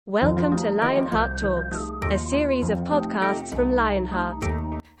Welcome to Lionheart Talks, a series of podcasts from Lionheart.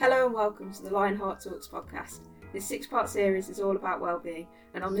 Hello and welcome to the Lionheart Talks podcast. This six-part series is all about wellbeing,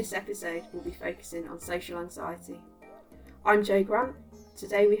 and on this episode we'll be focusing on social anxiety. I'm Jo Grant.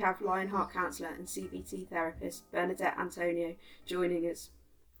 Today we have Lionheart counsellor and CBT therapist Bernadette Antonio joining us.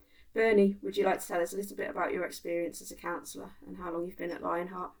 Bernie, would you like to tell us a little bit about your experience as a counsellor and how long you've been at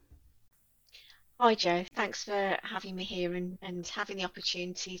Lionheart? Hi Jo, thanks for having me here and having the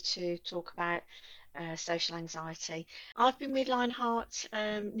opportunity to talk about social anxiety. I've been with Lionheart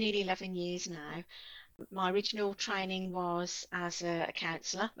nearly 11 years now. My original training was as a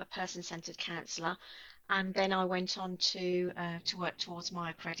counsellor, a person-centred counsellor, and then I went on to work towards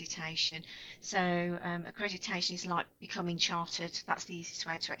my accreditation. So accreditation is like becoming chartered. That's the easiest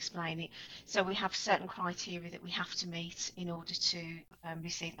way to explain it. So we have certain criteria that we have to meet in order to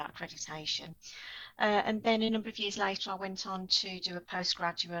receive that accreditation. And then a number of years later, I went on to do a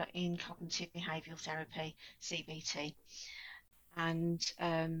postgraduate in cognitive behavioural therapy, CBT. And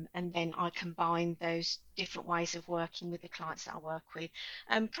then I combined those different ways of working with the clients that I work with.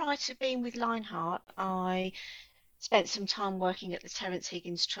 Prior to being with Lionheart, I spent some time working at the Terence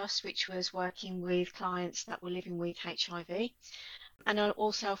Higgins Trust, which was working with clients that were living with HIV. And I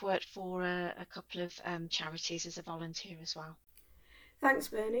also have worked for a couple of charities as a volunteer as well. Thanks,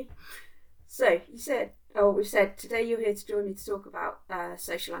 Bernie. So we've said today you're here to join me to talk about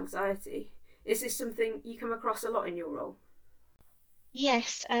social anxiety. Is this something you come across a lot in your role?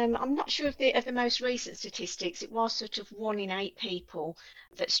 Yes, I'm not sure of the most recent statistics. It was sort of 1 in 8 people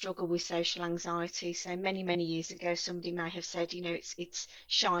that struggle with social anxiety. So many years ago, somebody may have said, it's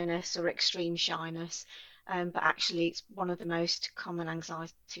shyness or extreme shyness, but actually it's one of the most common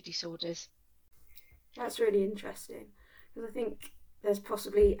anxiety disorders. That's really interesting, because I think there's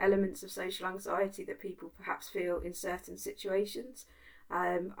possibly elements of social anxiety that people perhaps feel in certain situations.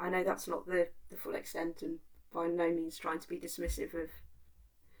 I know that's not the full extent, and by no means trying to be dismissive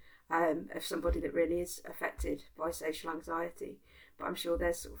of somebody that really is affected by social anxiety, but I'm sure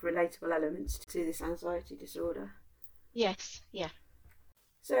there's sort of relatable elements to this anxiety disorder. Yes, yeah.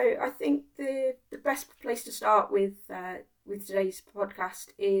 So I think the best place to start with today's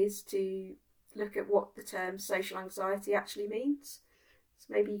podcast is to look at what the term social anxiety actually means. So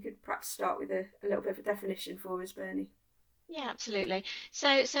maybe you could perhaps start with a little bit of a definition for us, Bernie. Yeah, absolutely.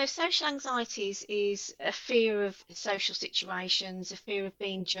 So social anxiety is a fear of social situations, a fear of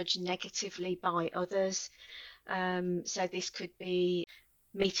being judged negatively by others. So this could be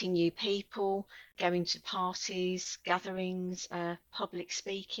meeting new people, going to parties, gatherings, public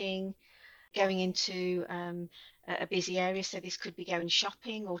speaking, going into a busy area. So this could be going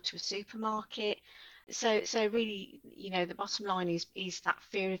shopping or to a supermarket. So really, the bottom line is that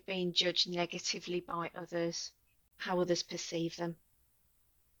fear of being judged negatively by others, how others perceive them.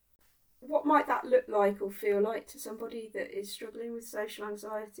 What might that look like or feel like to somebody that is struggling with social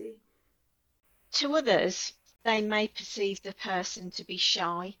anxiety? To others, they may perceive the person to be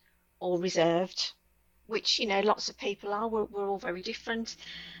shy or reserved, which, lots of people are. We're all very different.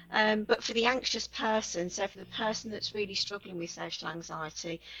 But for the anxious person, so for the person that's really struggling with social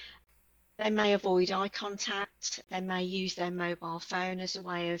anxiety, they may avoid eye contact, they may use their mobile phone as a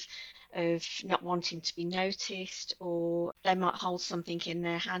way of not wanting to be noticed, or they might hold something in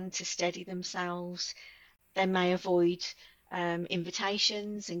their hand to steady themselves. They may avoid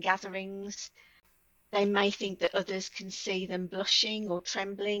invitations and gatherings. They may think that others can see them blushing or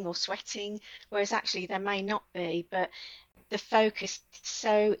trembling or sweating, whereas actually they may not be, but the focus is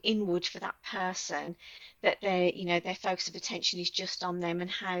so inward for that person that their focus of attention is just on them and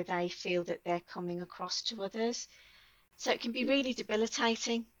how they feel that they're coming across to others. So it can be really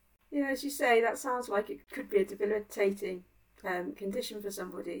debilitating. Yeah, as you say, that sounds like it could be a debilitating condition for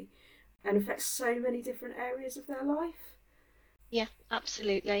somebody and affects so many different areas of their life. Yeah,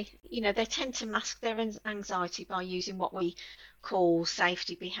 absolutely. They tend to mask their anxiety by using what we call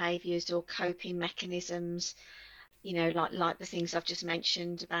safety behaviours or coping mechanisms, like the things I've just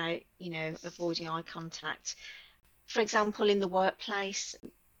mentioned about, avoiding eye contact. For example, in the workplace,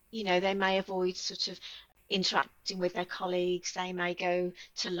 they may avoid sort of interacting with their colleagues. They may go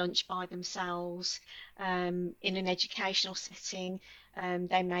to lunch by themselves. In an educational setting,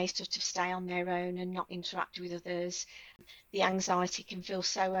 they may sort of stay on their own and not interact with others. The anxiety can feel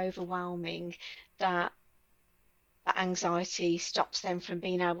so overwhelming that anxiety stops them from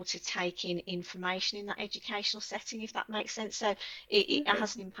being able to take in information in that educational setting, if that makes sense. So it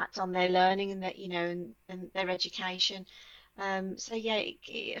has an impact on their learning and and their education.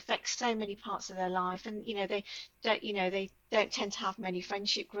 It affects so many parts of their life, and they don't tend to have many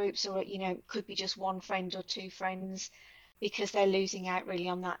friendship groups, or it could be just one friend or two friends. because they're losing out really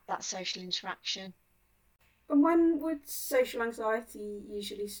on that social interaction. And when would social anxiety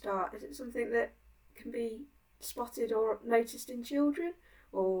usually start? Is it something that can be spotted or noticed in children,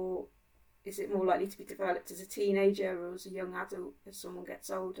 or is it more likely to be developed as a teenager or as a young adult as someone gets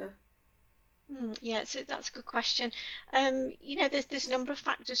older? Yeah, so that's a good question. There's a number of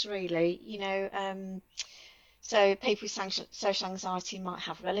factors really. So people with social anxiety might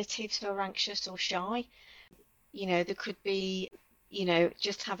have relatives who are anxious or shy. There could be,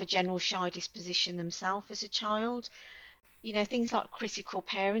 just have a general shy disposition themselves as a child. Things like critical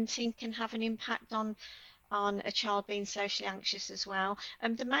parenting can have an impact on a child being socially anxious as well.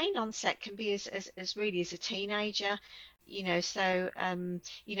 The main onset can be as really as a teenager,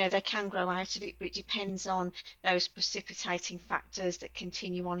 they can grow out of it, but it depends on those precipitating factors that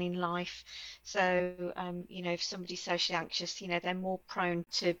continue on in life. So, if somebody's socially anxious, they're more prone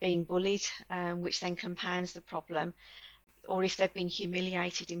to being bullied, which then compounds the problem. Or if they've been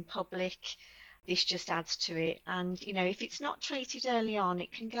humiliated in public, this just adds to it. And, if it's not treated early on,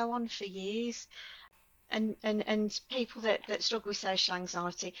 it can go on for years. And people that struggle with social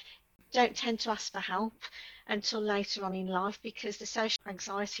anxiety don't tend to ask for help until later on in life, because the social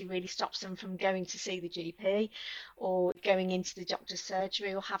anxiety really stops them from going to see the GP or going into the doctor's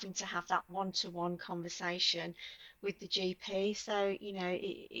surgery or having to have that one-to-one conversation with the GP. So,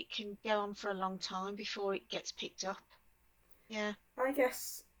 it can go on for a long time before it gets picked up. Yeah. I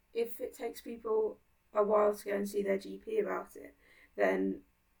guess if it takes people a while to go and see their GP about it, then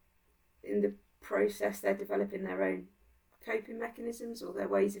in the process they're developing their own coping mechanisms or their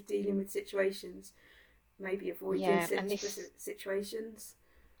ways of dealing with situations, maybe avoiding situations.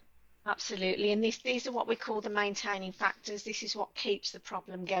 Absolutely, and these are what we call the maintaining factors. This is what keeps the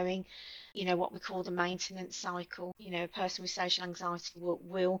problem going, what we call the maintenance cycle. A person with social anxiety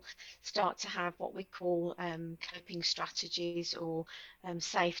will start to have what we call coping strategies or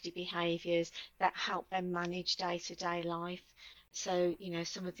safety behaviours that help them manage day-to-day life. So,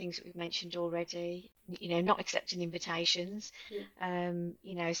 some of the things that we've mentioned already, not accepting invitations, and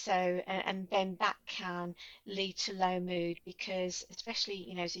then that can lead to low mood because,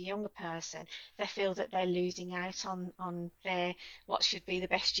 especially, as a younger person, they feel that they're losing out on their, what should be the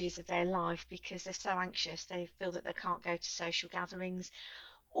best years of their life because they're so anxious. They feel that they can't go to social gatherings,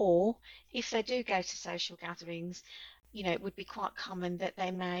 or if they do go to social gatherings, it would be quite common that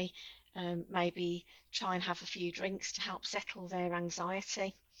they may maybe try and have a few drinks to help settle their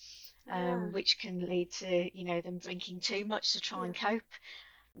anxiety, which can lead to them drinking too much to try and cope,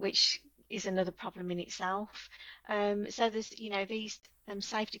 which is another problem in itself. So there's these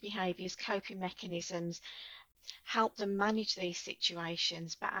safety behaviours, coping mechanisms help them manage these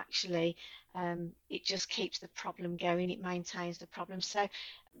situations, but actually it just keeps the problem going, it maintains the problem. So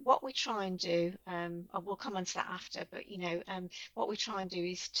what we try and do, we'll come on to that after, but what we try and do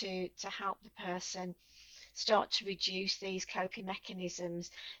is to help the person start to reduce these coping mechanisms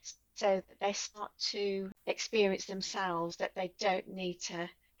so that they start to experience themselves that they don't need to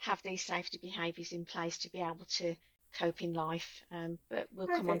have these safety behaviours in place to be able to cope in life, but we'll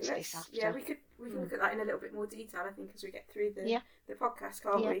come on to this after. Yeah, we can look at that in a little bit more detail, I think, as we get through the podcast,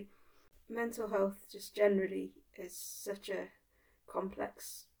 can't we? Mental health just generally is such a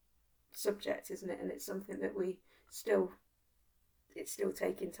complex subject, isn't it? And it's something that it's still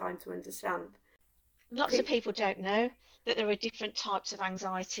taking time to understand. Lots of people don't know that there are different types of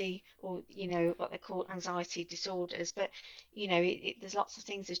anxiety, or what they call anxiety disorders, but there's lots of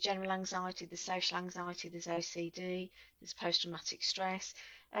things. There's general anxiety, there's social anxiety, there's OCD, there's post-traumatic stress,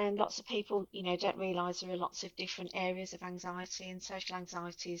 and lots of people don't realise there are lots of different areas of anxiety, and social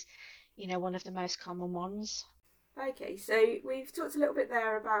anxiety is one of the most common ones. Okay, so we've talked a little bit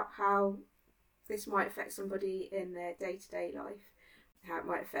there about how this might affect somebody in their day-to-day life, how it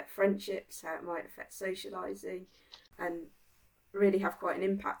might affect friendships, how it might affect socialising, and really have quite an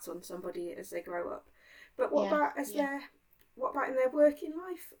impact on somebody as they grow up. But what about in their working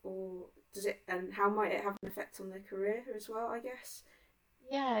life, or does it, and how might it have an effect on their career as well, I guess?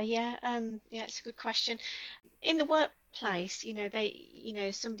 It's a good question. In the workplace,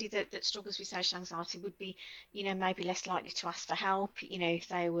 somebody that struggles with social anxiety would be, maybe less likely to ask for help, if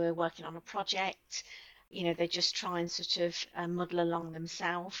they were working on a project. They just try and sort of muddle along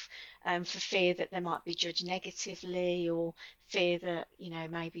themselves for fear that they might be judged negatively, or fear that,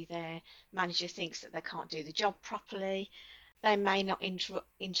 maybe their manager thinks that they can't do the job properly. They may not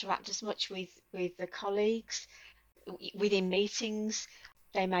interact as much with the colleagues within meetings.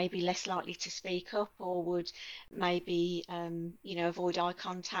 They may be less likely to speak up, or would maybe, avoid eye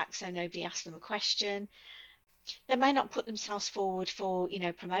contact so nobody asks them a question. They may not put themselves forward for,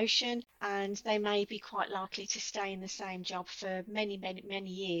 promotion, and they may be quite likely to stay in the same job for many, many, many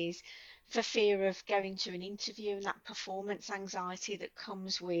years for fear of going to an interview and that performance anxiety that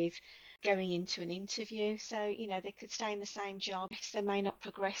comes with going into an interview. So, they could stay in the same job because they may not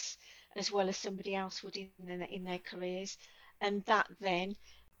progress as well as somebody else would in their careers. And that then,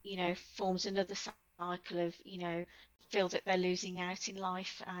 forms another cycle of, feel that they're losing out in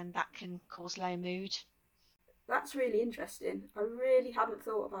life, and that can cause low mood. That's really interesting. I really hadn't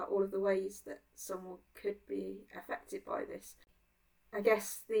thought about all of the ways that someone could be affected by this. I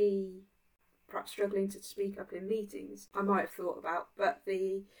guess the perhaps struggling to speak up in meetings I might have thought about, but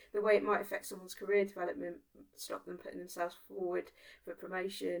the way it might affect someone's career development, stop them putting themselves forward for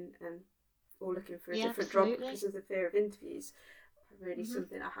promotion and or looking for a different job because of the fear of interviews, really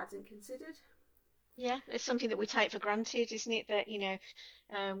something I hadn't considered. Yeah, it's something that we take for granted, isn't it? That,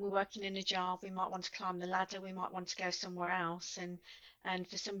 we're working in a job, we might want to climb the ladder, we might want to go somewhere else. And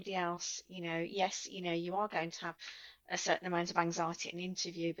for somebody else, yes, you are going to have a certain amount of anxiety at an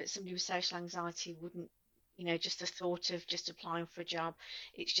interview, but somebody with social anxiety wouldn't, just the thought of just applying for a job,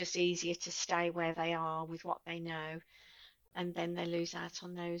 it's just easier to stay where they are with what they know. And then they lose out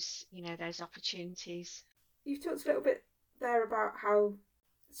on those, those opportunities. You've talked a little bit there about how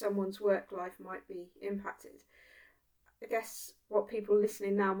someone's work life might be impacted. I guess what people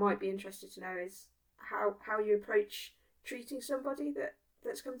listening now might be interested to know is how you approach treating somebody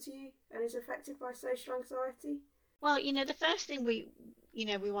that's come to you and is affected by social anxiety. Well, the first thing we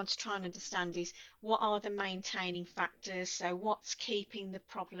want to try and understand is what are the maintaining factors. So what's keeping the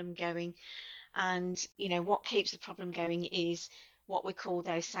problem going? And, what keeps the problem going is what we call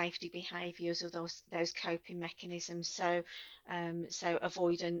those safety behaviours or those coping mechanisms. So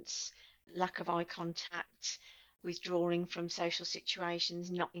avoidance, lack of eye contact, withdrawing from social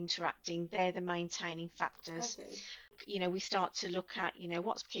situations, not interacting, they're the maintaining factors. Okay. We start to look at,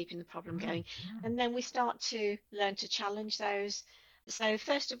 what's keeping the problem going, and then we start to learn to challenge those. So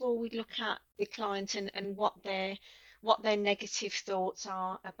first of all, we look at the client and what their negative thoughts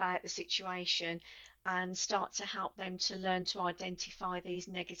are about the situation, and start to help them to learn to identify these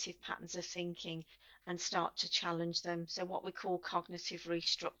negative patterns of thinking and start to challenge them. So what we call cognitive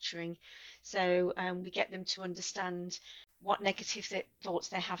restructuring. So we get them to understand what negative thoughts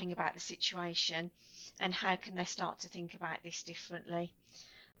they're having about the situation and how can they start to think about this differently.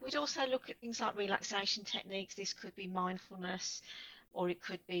 We'd also look at things like relaxation techniques. This could be mindfulness, or it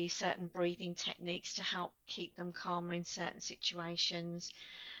could be certain breathing techniques to help keep them calmer in certain situations.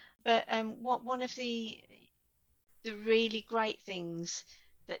 But one of the really great things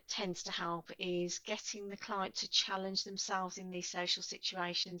that tends to help is getting the client to challenge themselves in these social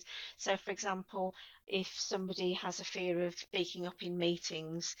situations. So, for example, if somebody has a fear of speaking up in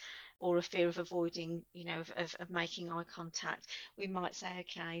meetings or a fear of avoiding, of making eye contact, we might say,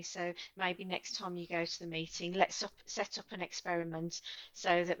 okay, so maybe next time you go to the meeting, let's set up an experiment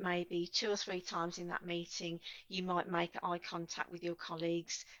so that maybe 2 or 3 times in that meeting, you might make eye contact with your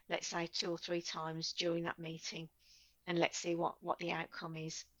colleagues, let's say 2 or 3 times during that meeting. And let's see what the outcome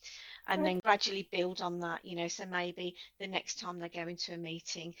is. And then gradually build on that, so maybe the next time they go into a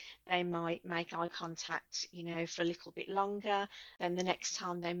meeting, they might make eye contact, for a little bit longer. Then the next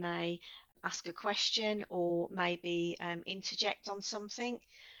time they may ask a question or maybe interject on something.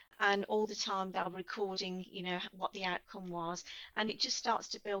 And all the time they're recording, what the outcome was. And it just starts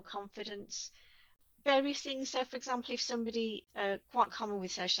to build confidence. Various things. So, for example, if somebody, quite common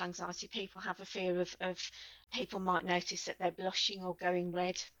with social anxiety, people have a fear of people might notice that they're blushing or going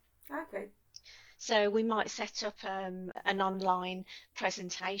red. Okay. So we might set up an online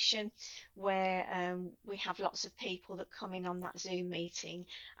presentation where we have lots of people that come in on that Zoom meeting,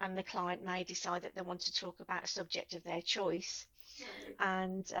 and the client may decide that they want to talk about a subject of their choice.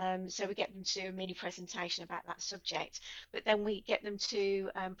 And so we get them to do a mini presentation about that subject, but then we get them to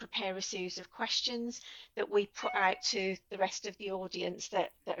prepare a series of questions that we put out to the rest of the audience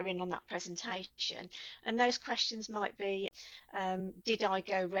that are in on that presentation. And those questions might be, did I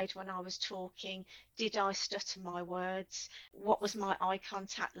go red when I was talking? Did I stutter my words? What was my eye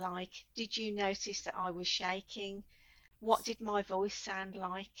contact like? Did you notice that I was shaking? What did my voice sound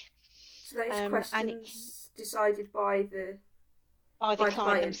like? So those questions decided by the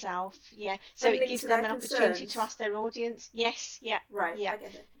client themselves, yeah. So it gives them an opportunity to ask their audience. Yes, yeah. Right, yeah. I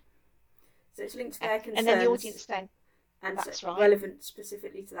get it. So it's linked to their concerns. And then the audience then. And that's right. Relevant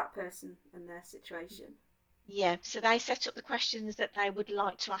specifically to that person and their situation. Yeah, so they set up the questions that they would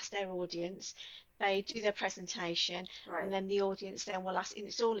like to ask their audience. they do their presentation, Right. and then the audience then will ask.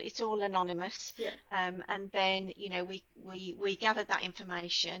 It's all anonymous. Yeah. And then we gather that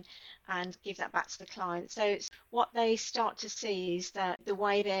information and give that back to the client. So what they start to see is that the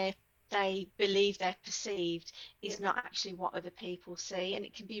way they believe they're perceived is not actually what other people see, and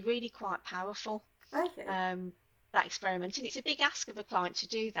it can be really quite powerful. Okay. That experiment, and it's a big ask of a client to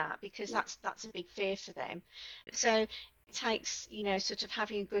do that, because that's a big fear for them. So it takes, sort of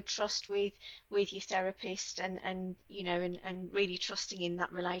having a good trust with your therapist, and really trusting in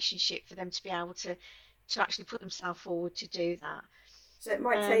that relationship for them to be able to actually put themselves forward to do that. So it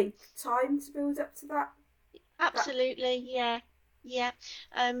might take time to build up to that. Absolutely, yeah.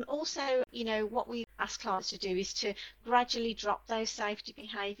 Also, what we ask clients to do is to gradually drop those safety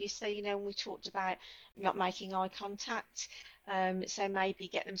behaviours. So, when we talked about not making eye contact, so maybe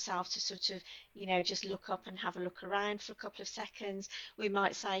get themselves to sort of, just look up and have a look around for a couple of seconds. We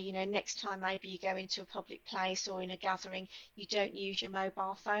might say, next time maybe you go into a public place or in a gathering, you don't use your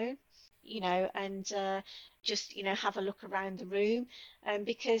mobile phone. And just, have a look around the room,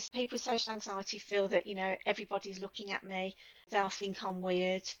 because people with social anxiety feel that, everybody's looking at me, they'll think I'm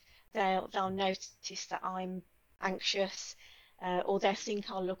weird, they'll notice that I'm anxious, or they'll think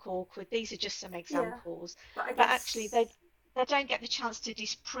I'll look awkward. These are just some examples. Yeah, but actually they don't get the chance to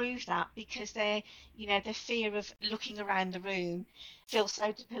disprove that, because the fear of looking around the room feels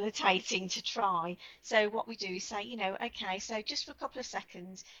so debilitating to try. So what we do is say, okay, so just for a couple of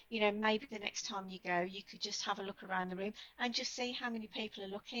seconds, maybe the next time you go, you could just have a look around the room and just see how many people are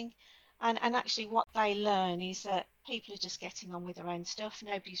looking. And actually what they learn is that people are just getting on with their own stuff.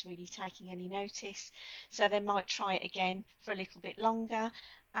 Nobody's really taking any notice. So they might try it again for a little bit longer.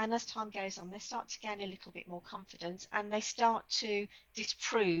 And as time goes on, they start to gain a little bit more confidence, and they start to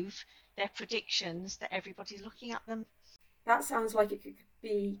disprove their predictions that everybody's looking at them. That sounds like it could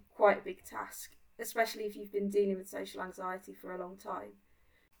be quite a big task, especially if you've been dealing with social anxiety for a long time.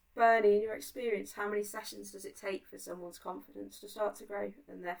 Bernie, in your experience, how many sessions does it take for someone's confidence to start to grow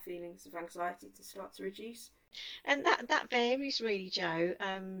and their feelings of anxiety to start to reduce? And that varies really, Jo.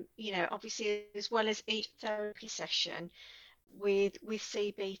 Obviously, as well as each therapy session, with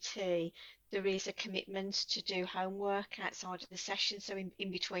CBT, there is a commitment to do homework outside of the session, so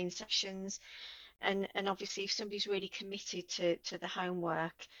in between sessions. And obviously, if somebody's really committed to the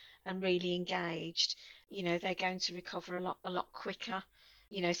homework and really engaged, they're going to recover a lot quicker.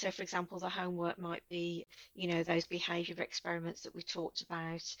 So for example, the homework might be, those behaviour experiments that we talked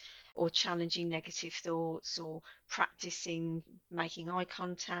about, or challenging negative thoughts, or practicing making eye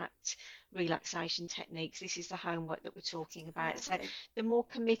contact, relaxation techniques. This is the homework that we're talking about. Okay. So the more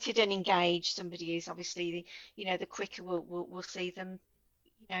committed and engaged somebody is, obviously, the quicker we'll see them,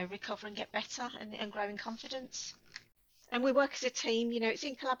 recover and get better and grow in confidence. And we work as a team. It's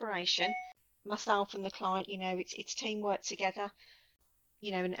in collaboration. Myself and the client, it's teamwork together.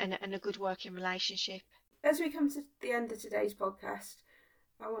 And a good working relationship. As we come to the end of today's podcast,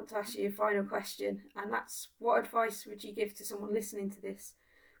 I want to ask you a final question, and that's, what advice would you give to someone listening to this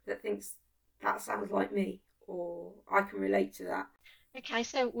that thinks that sounds like me, or I can relate to that? Okay,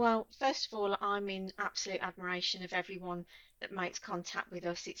 so, well, first of all, I'm in absolute admiration of everyone that makes contact with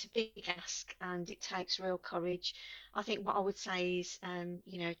us. It's a big ask, and it takes real courage. I think what I would say is,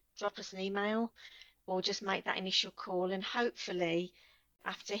 drop us an email, or just make that initial call, and hopefully,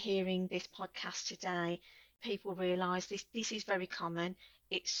 after hearing this podcast today, people realise this is very common.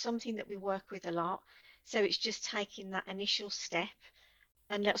 It's something that we work with a lot. So it's just taking that initial step,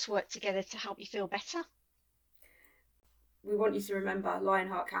 and let's work together to help you feel better. We want you to remember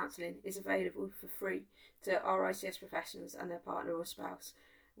Lionheart Counselling is available for free to RICS professionals and their partner or spouse,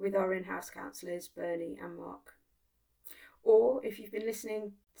 with our in-house counsellors, Bernie and Mark. Or if you've been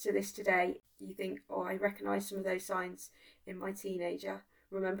listening to this today, you think, I recognise some of those signs in my teenager.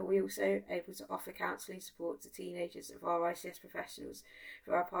 Remember, we're also able to offer counselling support to teenagers of RICS professionals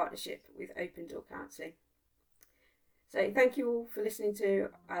through our partnership with Open Door Counselling. So thank you all for listening to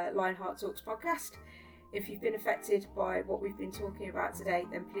Lionheart Talks podcast. If you've been affected by what we've been talking about today,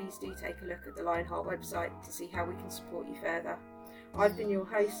 then please do take a look at the Lionheart website to see how we can support you further. I've been your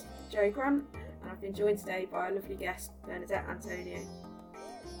host, Jo Grant, and I've been joined today by our lovely guest, Bernadette Antonio.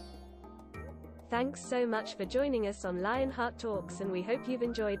 Thanks so much for joining us on Lionheart Talks, and we hope you've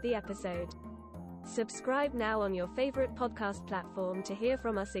enjoyed the episode. Subscribe now on your favourite podcast platform to hear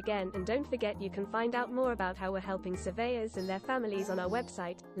from us again, and don't forget you can find out more about how we're helping surveyors and their families on our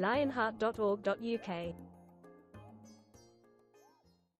website, lionheart.org.uk.